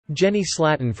Jenny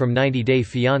Slatin from 90 Day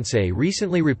Fiancé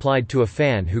recently replied to a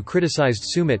fan who criticized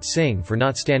Sumit Singh for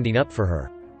not standing up for her.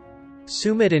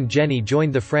 Sumit and Jenny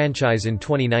joined the franchise in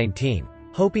 2019,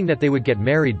 hoping that they would get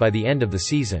married by the end of the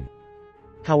season.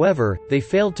 However, they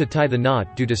failed to tie the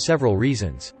knot due to several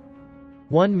reasons.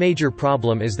 One major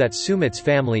problem is that Sumit's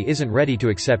family isn't ready to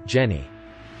accept Jenny.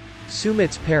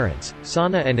 Sumit's parents,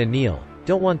 Sana and Anil,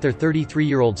 don't want their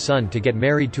 33-year-old son to get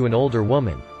married to an older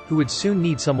woman, who would soon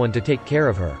need someone to take care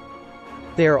of her.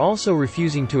 They are also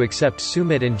refusing to accept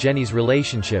Sumit and Jenny's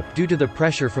relationship due to the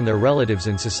pressure from their relatives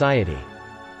and society.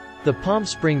 The Palm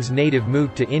Springs native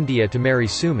moved to India to marry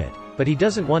Sumit, but he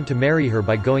doesn't want to marry her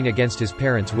by going against his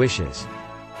parents' wishes.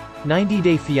 90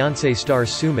 Day Fiancé star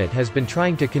Sumit has been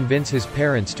trying to convince his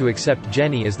parents to accept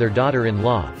Jenny as their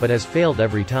daughter-in-law, but has failed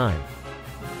every time.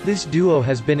 This duo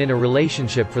has been in a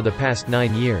relationship for the past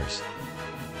 9 years.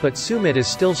 But Sumit is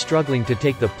still struggling to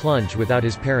take the plunge without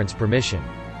his parents' permission.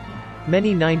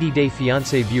 Many 90 Day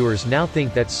Fiancé viewers now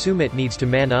think that Sumit needs to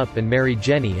man up and marry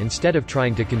Jenny instead of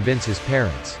trying to convince his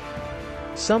parents.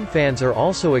 Some fans are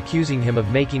also accusing him of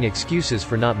making excuses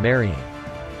for not marrying.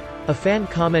 A fan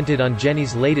commented on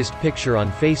Jenny's latest picture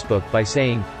on Facebook by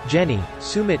saying, "Jenny,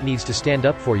 Sumit needs to stand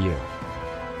up for you."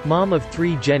 Mom of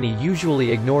 3 Jenny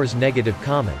usually ignores negative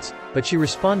comments, but she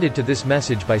responded to this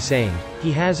message by saying,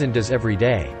 "He has and does every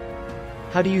day.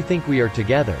 How do you think we are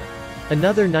together?"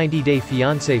 Another 90 Day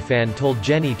Fiancé fan told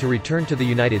Jenny to return to the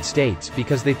United States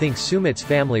because they think Sumit's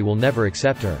family will never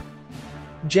accept her.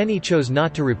 Jenny chose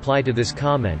not to reply to this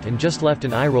comment and just left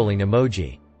an eye-rolling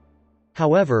emoji.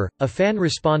 However, a fan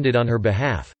responded on her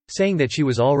behalf, saying that she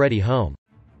was already home.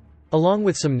 Along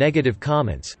with some negative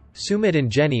comments, Sumit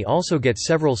and Jenny also get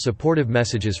several supportive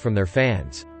messages from their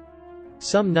fans.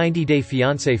 Some 90 Day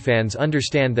Fiancé fans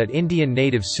understand that Indian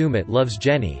native Sumit loves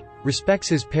Jenny, respects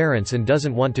his parents and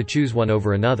doesn't want to choose one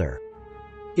over another.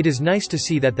 It is nice to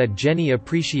see that Jenny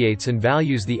appreciates and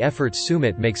values the efforts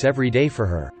Sumit makes every day for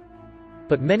her.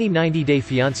 But many 90 Day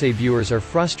Fiancé viewers are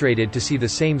frustrated to see the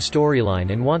same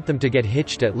storyline and want them to get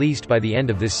hitched at least by the end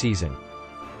of this season.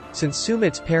 Since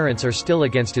Sumit's parents are still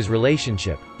against his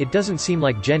relationship, it doesn't seem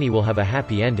like Jenny will have a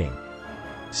happy ending.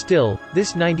 Still,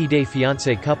 this 90 Day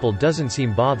Fiancé couple doesn't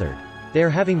seem bothered. They are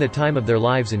having the time of their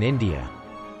lives in India.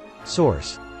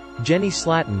 Source: Jenny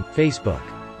Slatin, Facebook.